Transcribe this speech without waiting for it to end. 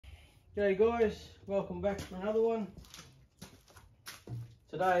G'day guys, welcome back for another one.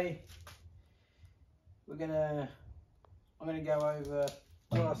 Today I'm gonna go over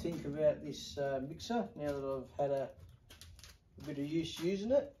what I think about this mixer now that I've had a bit of use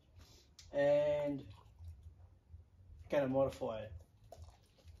using it, and gonna modify it.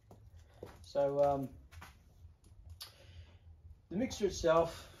 So the mixer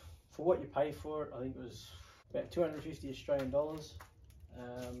itself, for what you pay for it, I think it was about 250 Australian dollars,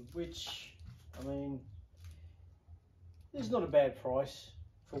 which, I mean, it's not a bad price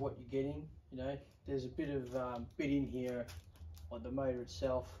for what you're getting. You know, there's a bit of bit in here, like the motor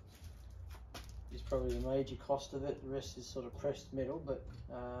itself is probably the major cost of it. The rest is sort of pressed metal, but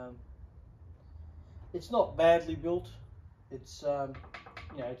it's not badly built. It's you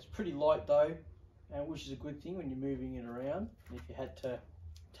know, it's pretty light though, which is a good thing when you're moving it around. If you had to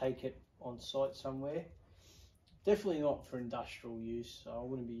take it on site somewhere, definitely not for industrial use. So I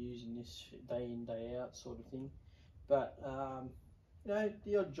wouldn't be using this day in, day out sort of thing. But you know,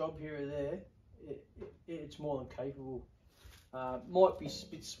 the odd job here or there, it's more than capable. Might be a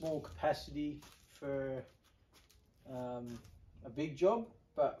bit small capacity for a big job,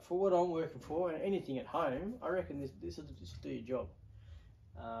 but for what I'm working for and anything at home, I reckon this will just do your job.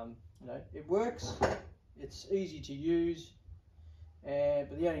 You know, it works. It's easy to use,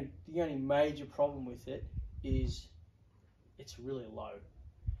 but the only major problem with it is it's really low,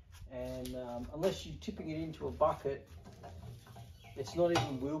 and unless you're tipping it into a bucket, it's not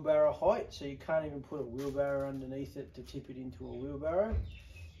even wheelbarrow height, so you can't even put a wheelbarrow underneath it to tip it into a wheelbarrow.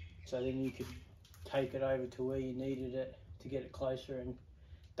 So then you could take it over to where you needed it to get it closer and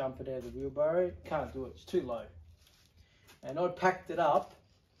dump it out of the wheelbarrow. Can't do it, it's too low. And I packed it up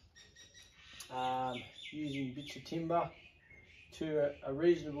using bits of timber to a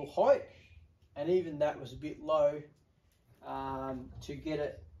reasonable height, and even that was a bit low to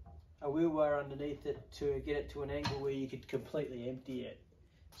get a wheelbarrow underneath it to get it to an angle where you could completely empty it.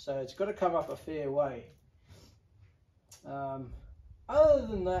 So it's got to come up a fair way. Other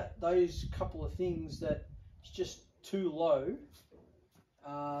than that, those couple of things, that it's just too low,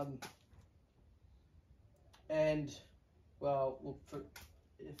 and well, look,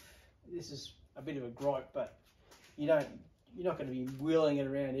 if this is a bit of a gripe, but you're not going to be wheeling it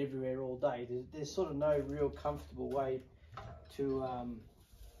around everywhere all day. There's sort of no real comfortable way to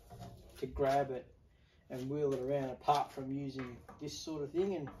grab it and wheel it around apart from using this sort of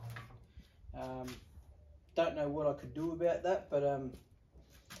thing. And don't know what I could do about that, but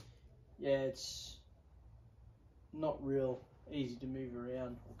yeah, it's not real easy to move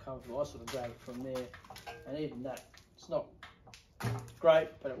around or comfortable. I sort of grab it from there, and even that, it's not great,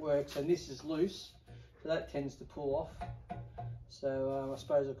 but it works. And this is loose, so that tends to pull off. So I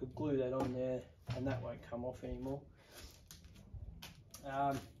suppose I could glue that on there and that won't come off anymore.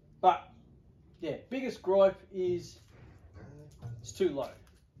 But yeah, biggest gripe is it's too low,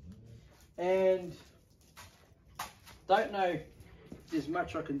 and don't know if there's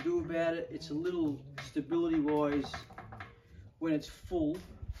much I can do about it. It's a little stability wise when it's full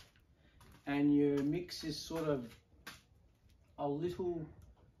and your mix is sort of a little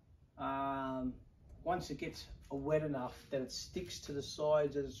once it gets wet enough that it sticks to the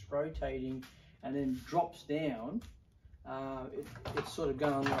sides as it's rotating and then drops down, it's sort of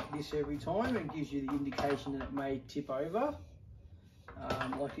going like this every time, and gives you the indication that it may tip over.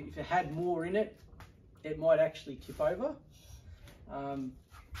 Like if it had more in it, it might actually tip over.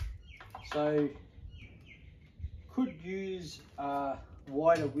 So could use a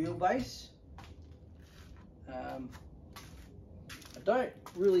wider wheelbase. I don't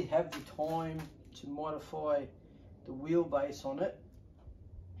really have the time to modify the wheelbase on it.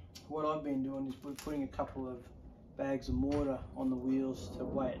 What I've been doing is we're putting a couple of bags of mortar on the wheels to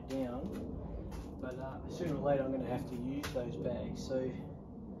weigh it down, but sooner or later I'm going to have to use those bags. So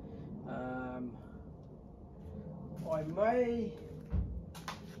I may,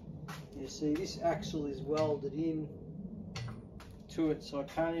 you see this axle is welded in to it, so I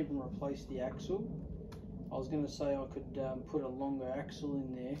can't even replace the axle. I was going to say I could put a longer axle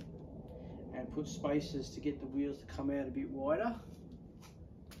in there and put spacers to get the wheels to come out a bit wider,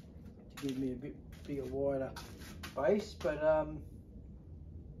 to give me a bit bigger, wider base. But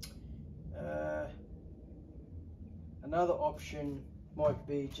another option might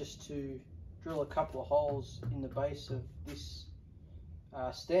be just to drill a couple of holes in the base of this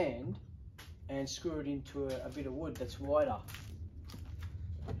stand and screw it into a bit of wood that's wider.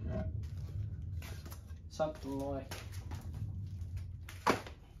 Something like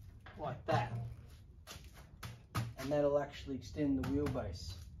that, and that'll actually extend the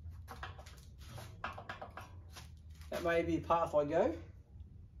wheelbase. That may be a path I go.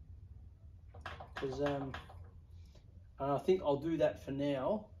 because and I think I'll do that for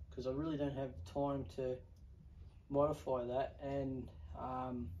now because I really don't have time to modify that. And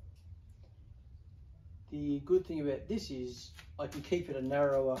the good thing about this is I can keep it a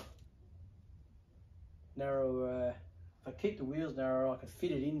narrower. If I keep the wheels narrower, I can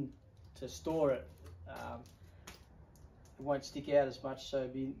fit it in to store it. It won't stick out as much, so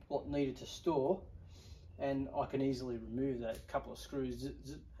it'd be what needed to store, and I can easily remove that. A couple of screws, zip,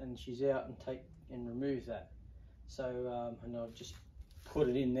 zip, and she's out, and remove that. So and I'll just put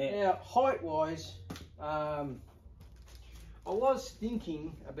it in there. Now, height wise, I was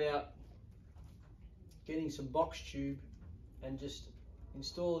thinking about getting some box tube and just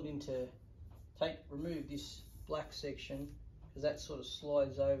install it into, remove this black section, because that sort of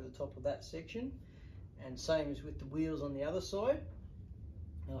slides over the top of that section, and same as with the wheels on the other side.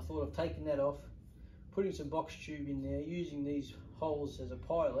 And I thought of taking that off, putting some box tube in there, using these holes as a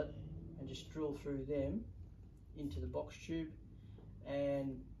pilot, and just drill through them into the box tube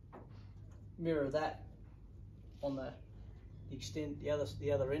and mirror that on the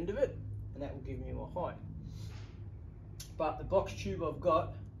other end of it, and that will give me my height. But the box tube I've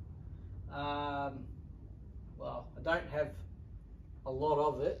got, well, I don't have a lot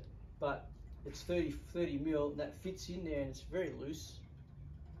of it, but it's 30 mil, and that fits in there, and it's very loose.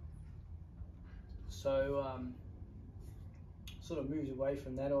 So sort of moves away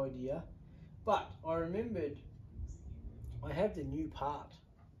from that idea. But I remembered I have the new part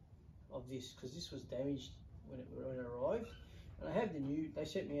of this, because this was damaged when it arrived, and I have the new. They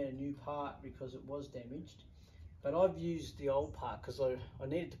sent me out a new part because it was damaged. But I've used the old part because I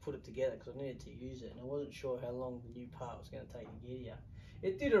needed to put it together, because I needed to use it, and I wasn't sure how long the new part was going to take to get here.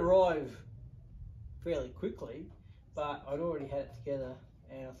 It did arrive fairly quickly, but I'd already had it together,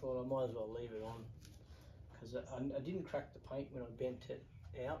 and I thought I might as well leave it on, because I didn't crack the paint when I bent it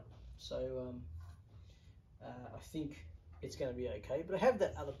out. So I think it's going to be okay. But I have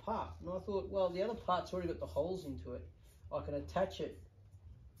that other part, and I thought, well, the other part's already got the holes into it. I can attach it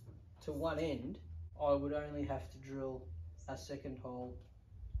to one end. I would only have to drill a second hole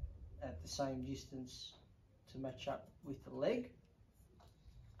at the same distance to match up with the leg,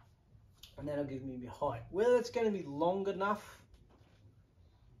 and that'll give me my height. Whether it's going to be long enough,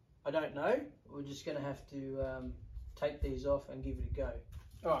 I don't know. We're just going to have to take these off and give it a go.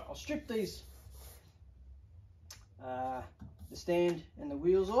 Alright, I'll strip these, the stand and the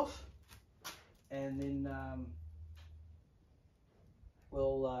wheels off, and then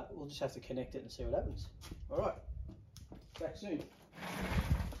we'll just have to connect it and see what happens. All right, back soon.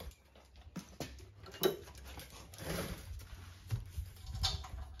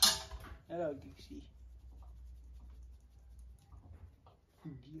 Hello, Gixie.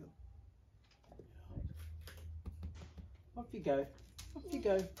 Good deal. Off you go. Off you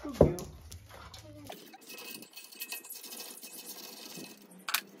go. Good girl.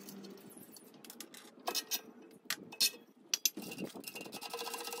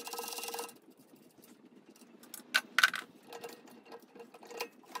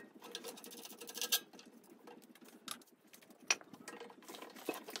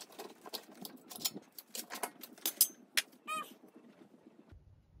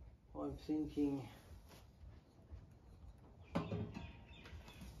 I'm thinking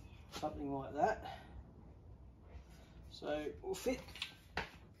something like that. So we'll fit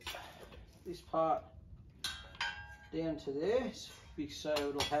this part down to there, so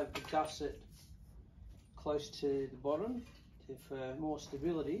it'll have the gusset close to the bottom for more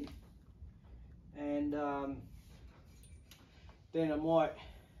stability. And then I might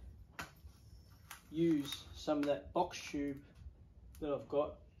use some of that box tube that I've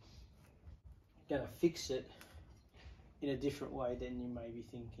got. Going to fix it in a different way than you may be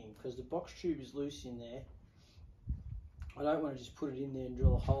thinking, because the box tube is loose in there. I don't want to just put it in there and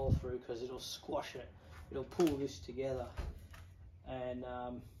drill a hole through, because it'll squash it. It'll pull this together, and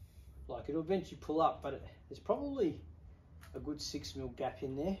like it'll eventually pull up, but there's probably a good 6 mil gap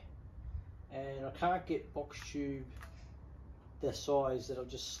in there, and I can't get box tube the size that'll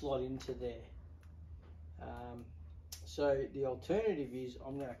just slot into there. So the alternative is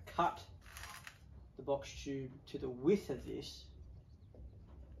I'm going to cut the box tube to the width of this,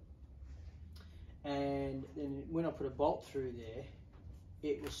 and then when I put a bolt through there,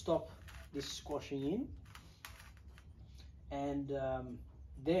 it will stop this squashing in, and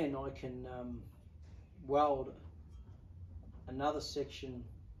then I can weld another section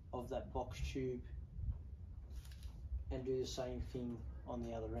of that box tube and do the same thing on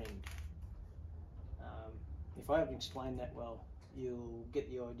the other end. If I haven't explained that well, you'll get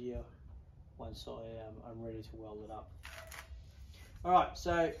the idea once I'm ready to weld it up. Alright,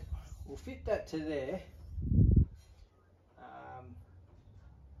 so we'll fit that to there,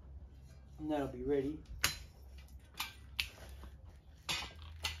 and that'll be ready.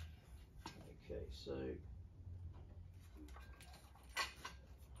 Okay, so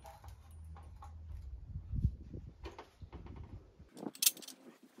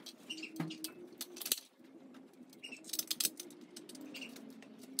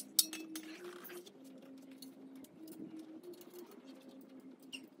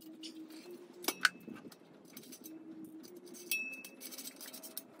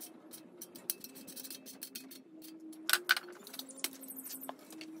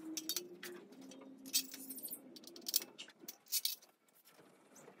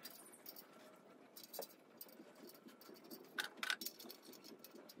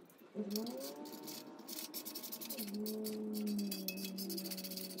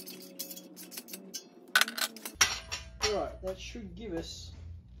right, that should give us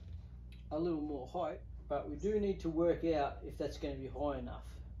a little more height, but we do need to work out if that's going to be high enough,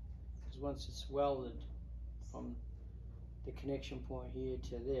 because once it's welded from the connection point here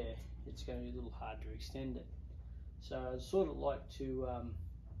to there, it's going to be a little hard to extend it. So I'd sort of like to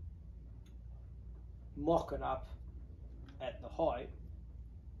mock it up at the height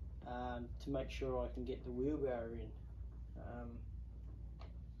to make sure I can get the wheelbarrow in.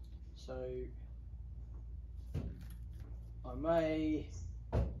 So I may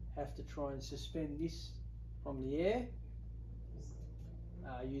have to try and suspend this from the air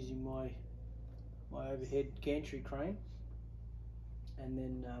using my overhead gantry crane, and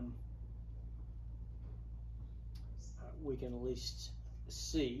then we can at least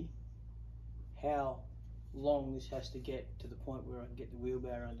see how long this has to get to the point where I can get the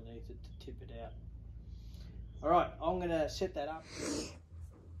wheelbarrow underneath it to tip it out. Alright, I'm going to set that up.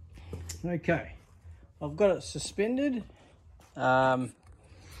 Okay, I've got it suspended. When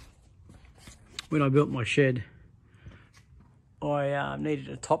I built my shed, I needed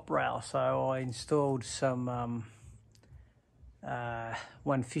a top rail, so I installed some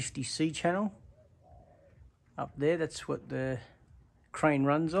 150 C channel up there. That's what the crane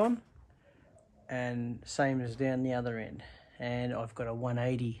runs on, and same as down the other end. And I've got a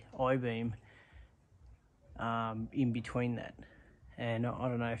 180 I-beam in between that. And I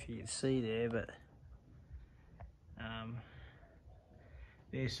don't know if you can see there, but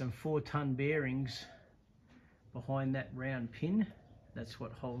there's some 4-ton bearings behind that round pin. That's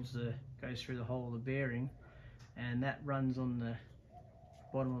what goes through the hole of the bearing, and that runs on the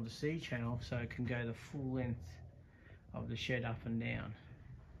bottom of the C channel, so it can go the full length of the shed up and down.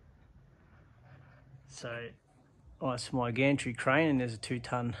 So that's my gantry crane, and there's a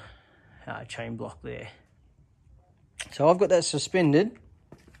 2-ton chain block there. So I've got that suspended,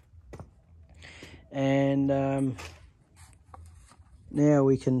 and now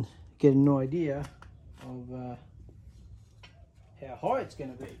we can get an idea of how high it's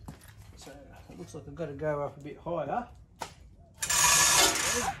going to be. So it looks like I've got to go up a bit higher.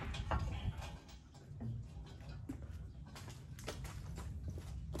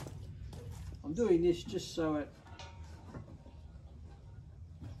 I'm doing this just so it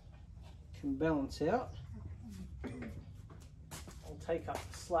can balance out. I'll take up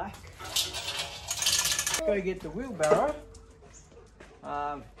the slack. Go get the wheelbarrow.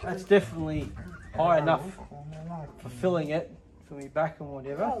 That's definitely high enough for filling it for me back and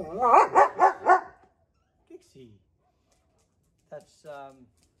whatever. Dixie. That's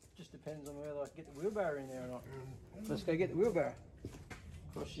just depends on whether I can get the wheelbarrow in there or not. Let's go get the wheelbarrow.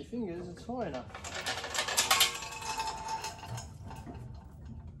 Cross your fingers, it's high enough.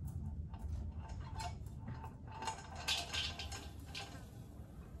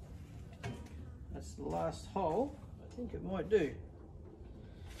 That's the last hole. I think it might do.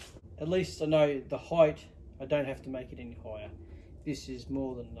 At least I know the height, I don't have to make it any higher. This is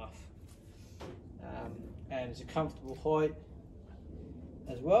more than enough. And it's a comfortable height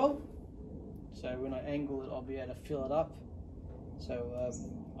as well. So when I angle it, I'll be able to fill it up. So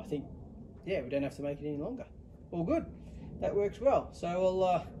I think, yeah, we don't have to make it any longer. All good. That works well. So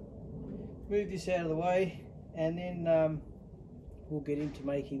I'll move this out of the way, and then we'll get into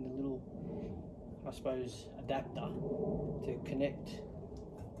making the little, I suppose, adapter to connect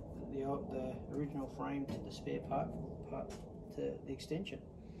the original frame to the spare part to the extension.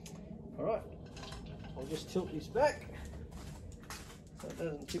 All right, I'll just tilt this back so it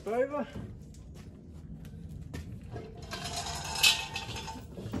doesn't tip over.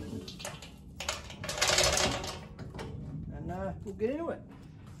 And we'll get into it.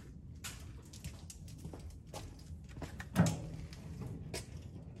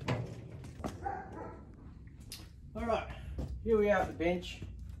 All right, here we are at the bench.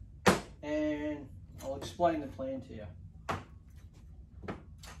 and I'll explain the plan to you.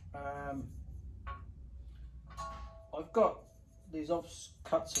 I've got these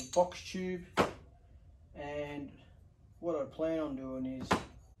offcuts of box tube, and what I plan on doing is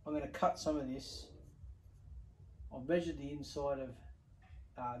I'm going to cut some of this. I've measured the inside of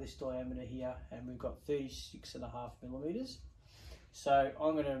this diameter here, and we've got 36.5 millimeters. So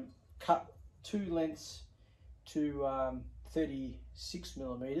I'm going to cut two lengths to 36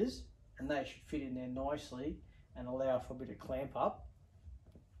 millimeters, and they should fit in there nicely and allow for a bit of clamp up.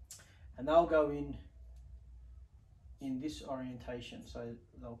 And they'll go in this orientation, so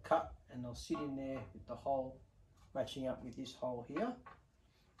they'll cut and they'll sit in there with the hole matching up with this hole here.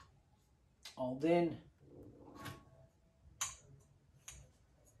 I'll then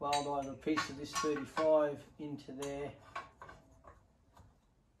weld either a piece of this 35 into there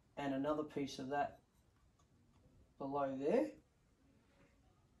and another piece of that below there,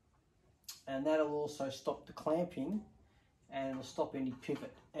 and that'll also stop the clamping, and it'll stop any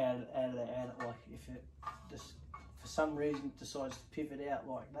pivot out of like if it just for some reason decides to pivot out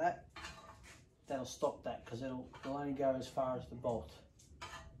like that, that'll stop that, because it'll only go as far as the bolt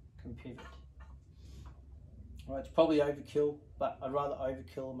can pivot. Right, it's probably overkill, but I'd rather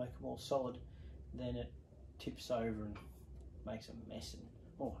overkill and make it more solid than it tips over and makes a mess and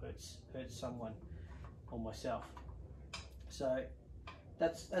hurts someone or myself. So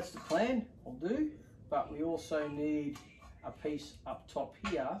that's the plan I'll do, but we also need a piece up top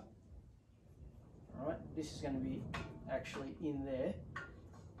here. All right, this is going to be actually in there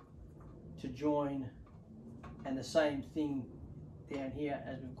to join, and the same thing down here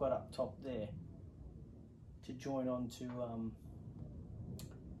as we've got up top there to join onto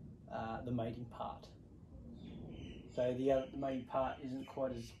the mating part. So the mating part isn't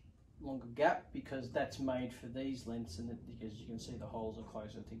quite as long a gap because that's made for these lengths, and because you can see the holes are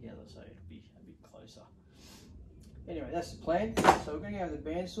closer together, so it'll be a bit closer. Anyway, that's the plan. So we're going to go with the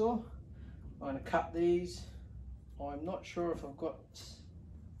bandsaw. I'm going to cut these. I'm not sure if I've got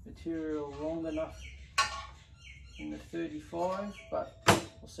material long enough in the 35, but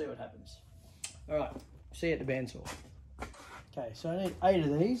we'll see what happens. All right, see you at the bandsaw. Okay, so I need 8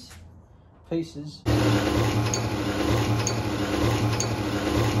 of these pieces.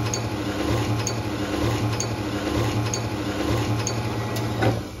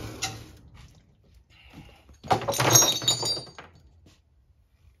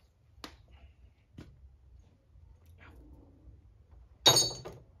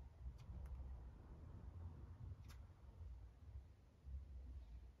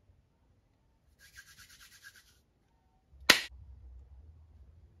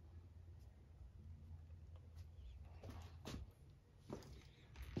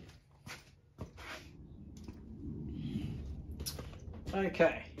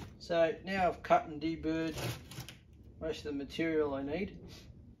 Okay, so now I've cut and deburred most of the material I need.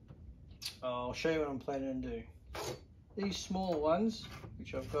 I'll show you what I'm planning to do. These smaller ones,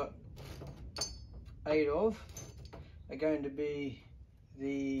 which I've got 8 of, are going to be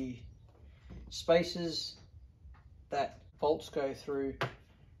the spaces that bolts go through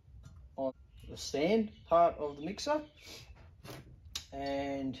on the stand part of the mixer,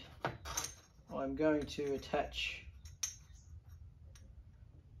 and I'm going to attach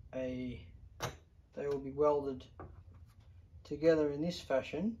they will be welded together in this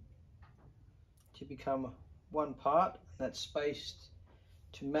fashion to become one part that's spaced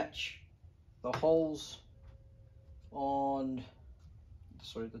to match the holes on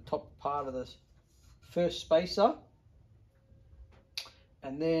the top part of the first spacer,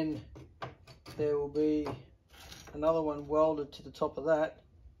 and then there will be another one welded to the top of that,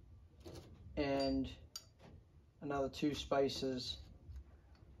 and another 2 spacers,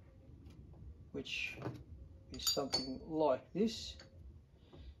 which is something like this,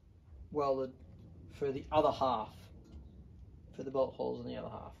 welded for the other half, for the bolt holes in the other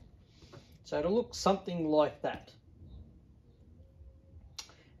half. So it'll look something like that.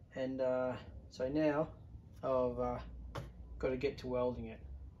 And so now I've got to get to welding it.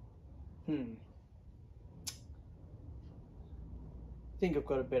 I think I've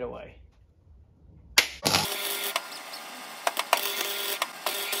got a better way.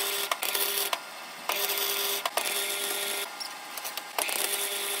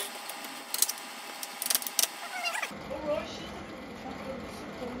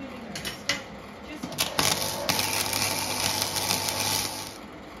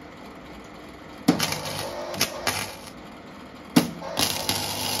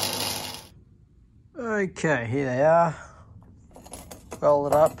 Okay, here they are,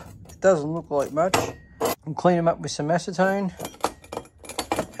 welded up. It doesn't look like much. I'll clean them up with some acetone,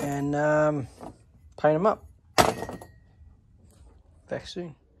 and paint them up. Back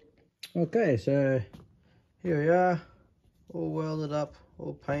soon. Okay, so here we are, all welded up,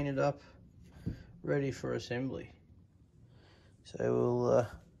 all painted up, ready for assembly. So we'll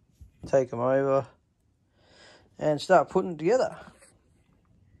take them over and start putting it together.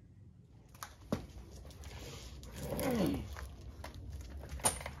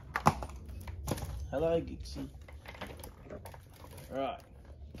 Hello, Gixie. Right,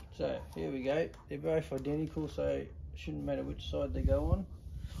 so here we go. They're both identical, so it shouldn't matter which side they go on.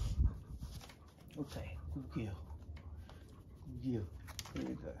 Okay, good girl. Good girl. Here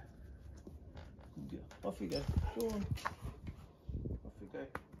we go. Good girl. Off you go. Go on. Off you go.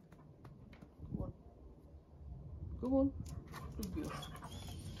 Come on. Come on. Good girl.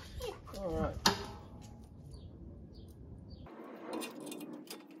 Alright.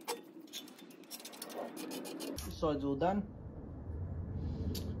 This side's all done.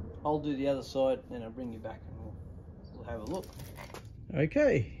 I'll do the other side, then I'll bring you back and we'll have a look.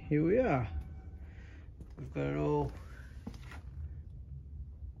 Okay, here we are. We've got it all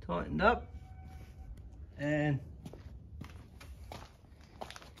tightened up, and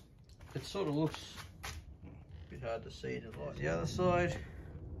it sort of looks a bit hard to see to like the other side,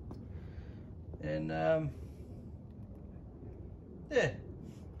 and yeah,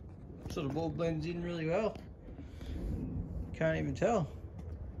 sort of all blends in really well. Can't even tell.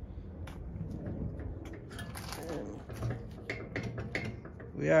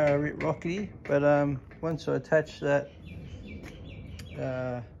 We are a bit rocky, but once I attach that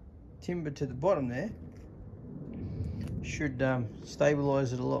timber to the bottom there, should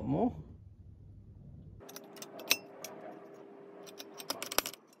stabilise it a lot more.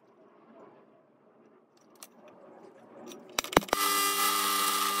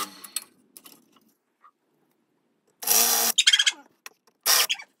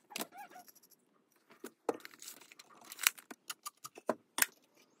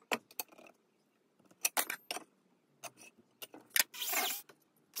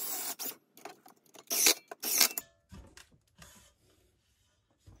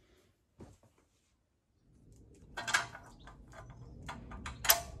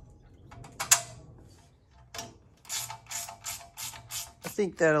 I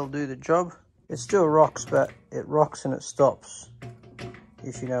think that'll do the job. It still rocks, but it rocks and it stops,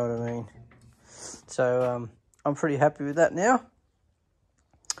 if you know what I mean. So I'm pretty happy with that now,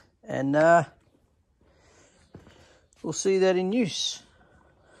 and we'll see that in use.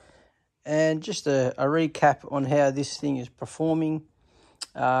 And just a recap on how this thing is performing.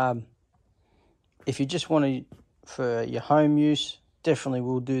 If you just want to for your home use, definitely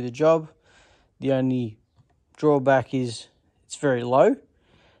will do the job. The only drawback is it's very low.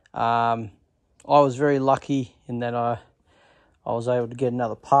 I was very lucky in that I was able to get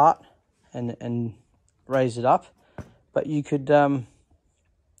another part and raise it up, but you could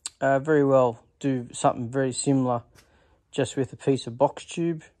very well do something very similar just with a piece of box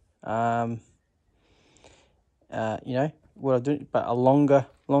tube. You know what I do, but a longer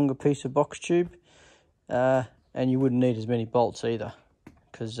piece of box tube, and you wouldn't need as many bolts either,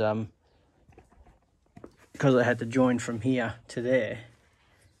 because I had to join from here to there.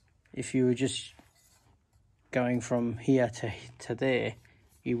 If you were just going from here to there,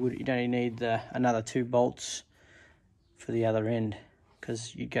 you'd only need another 2 bolts for the other end,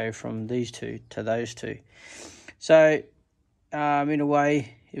 because you go from these two to those two. So in a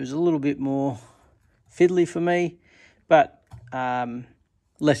way, it was a little bit more fiddly for me, but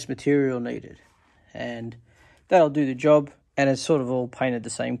less material needed, and that'll do the job. And it's sort of all painted the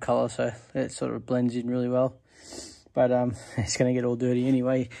same colour, so it sort of blends in really well. But it's going to get all dirty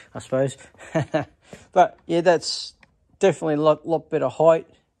anyway, I suppose. But yeah, that's definitely a lot better height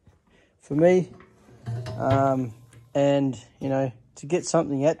for me. And you know, to get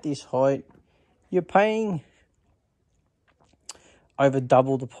something at this height, you're paying over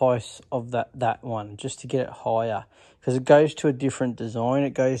double the price of that one just to get it higher, because it goes to a different design.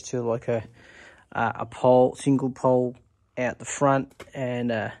 It goes to like a pole, single pole out the front, and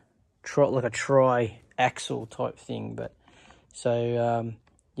like a tri-axle type thing. But so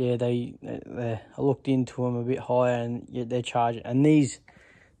yeah, I looked into them a bit higher, and yeah, they're charging. And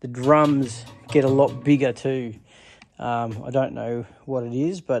the drums get a lot bigger too. I don't know what it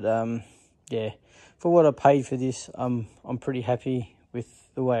is, but yeah, for what I paid for this, I'm pretty happy with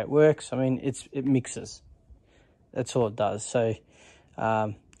the way it works. I mean, it mixes. That's all it does. So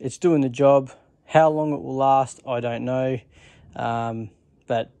it's doing the job. How long it will last, I don't know.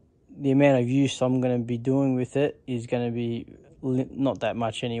 But the amount of use I'm going to be doing with it is going to be not that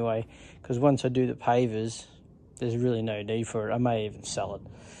much anyway, because once I do the pavers, there's really no need for it. I may even sell it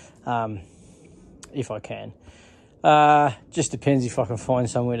if I can. Just depends if I can find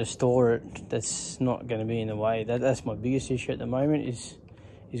somewhere to store it that's not going to be in the way. That's my biggest issue at the moment is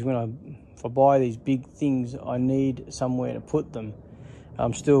when if I buy these big things, I need somewhere to put them.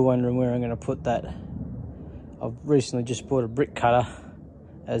 I'm still wondering where I'm going to put that. I've recently just bought a brick cutter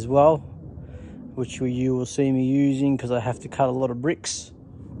as well, which you will see me using because I have to cut a lot of bricks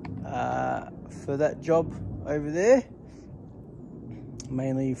for that job over there.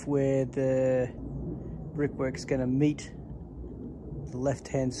 Mainly where the brickwork's going to meet the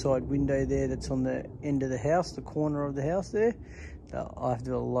left-hand side window there that's on the end of the house, the corner of the house there. I have to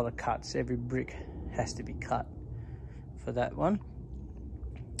do a lot of cuts. Every brick has to be cut for that one.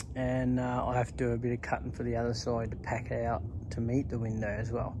 And I have to do a bit of cutting for the other side to pack it out to meet the window as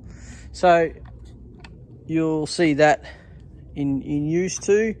well. So you'll see that in use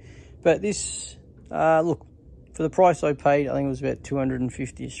too. But this, look, for the price I paid, I think it was about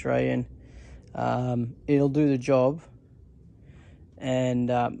 250 Australian. It'll do the job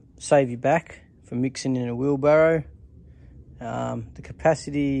and save you back for mixing in a wheelbarrow. The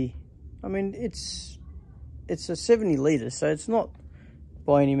capacity, I mean, it's a 70 litres, so it's not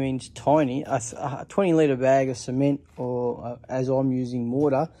by any means tiny. A 20 litre bag of cement, or as I'm using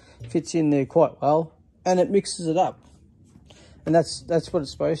mortar, fits in there quite well, and it mixes it up, and that's what it's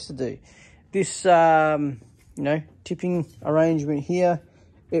supposed to do. This you know, tipping arrangement here,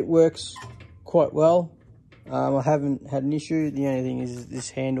 it works quite well. I haven't had an issue. The only thing is this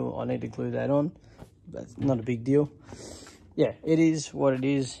handle, I need to glue that on. That's not a big deal. Yeah, it is what it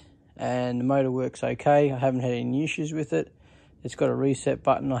is, and the motor works okay. I haven't had any issues with it. It's got a reset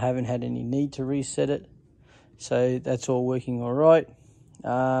button. I haven't had any need to reset it, so that's all working all right.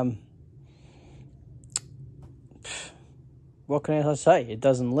 What can I say? It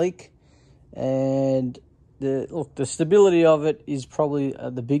doesn't leak, and the stability of it is probably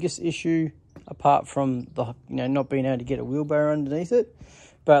the biggest issue, apart from the not being able to get a wheelbarrow underneath it.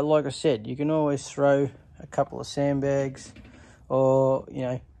 But like I said, you can always throw a couple of sandbags, or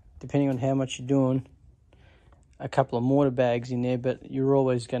depending on how much you're doing, a couple of mortar bags in there. But you're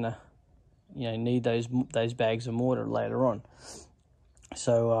always gonna need those bags of mortar later on.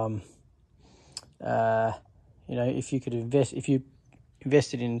 So if you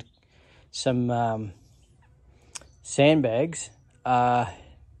invested in some sandbags,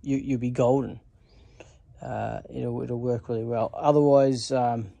 you'll be golden. It'll work really well. Otherwise,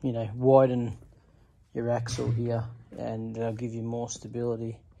 widen your axle here, and it'll give you more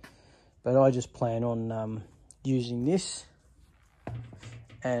stability. But I just plan on using this,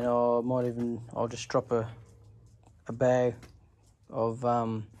 and I'll just drop a bag of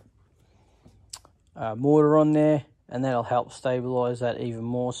mortar on there, and that'll help stabilize that even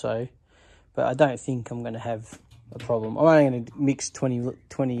more so. But I don't think I'm going to have a problem. I'm only going to mix 20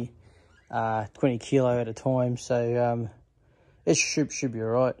 kilo at a time, so it should be all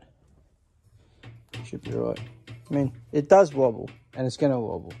right. Should be all right. I mean, it does wobble, and it's going to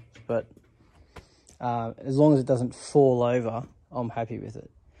wobble, but as long as it doesn't fall over, I'm happy with it.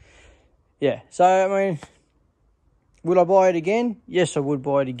 Yeah, so I mean, would I buy it again? Yes, I would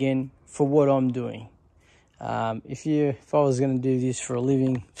buy it again for what I'm doing. If I was going to do this for a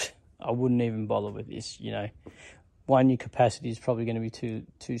living, I wouldn't even bother with this. One, your capacity is probably going to be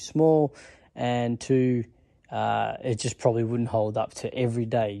too small, and two, it just probably wouldn't hold up to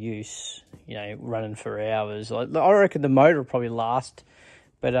everyday use. Running for hours. I reckon the motor will probably last,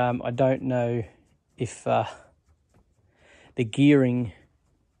 but I don't know if the gearing,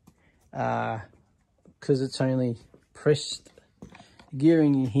 because it's only pressed.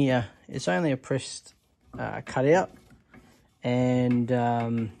 Gearing in here, it's only a pressed cutout, and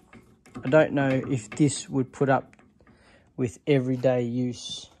I don't know if this would put up with everyday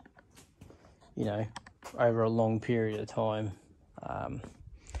use, over a long period of time.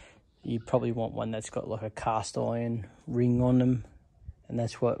 You probably want one that's got like a cast iron ring on them, and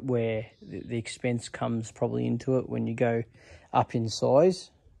that's where the expense comes probably into it when you go up in size,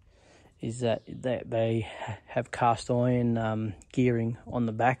 is that they have cast iron gearing on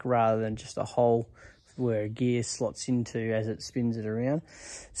the back rather than just a hole where a gear slots into as it spins it around.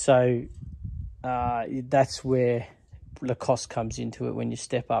 So that's where the cost comes into it when you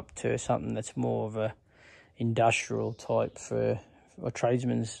step up to something that's more of a industrial type for a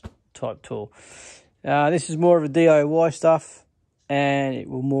tradesman's type tool. This is more of a DIY stuff, and it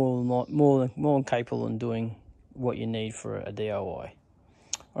will more than capable in doing what you need for a DIY.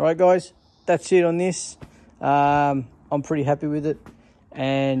 All right, guys, that's it on this. I'm pretty happy with it,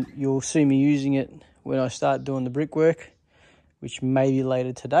 and you'll see me using it when I start doing the brickwork, which may be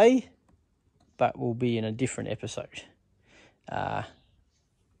later today. but will be in a different episode.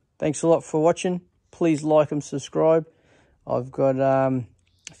 Thanks a lot for watching. Please like and subscribe. I've got a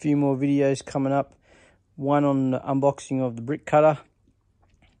few more videos coming up. One on the unboxing of the brick cutter.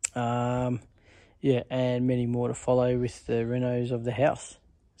 Yeah, and many more to follow with the renos of the house.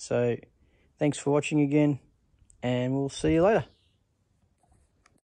 So thanks for watching again, and we'll see you later.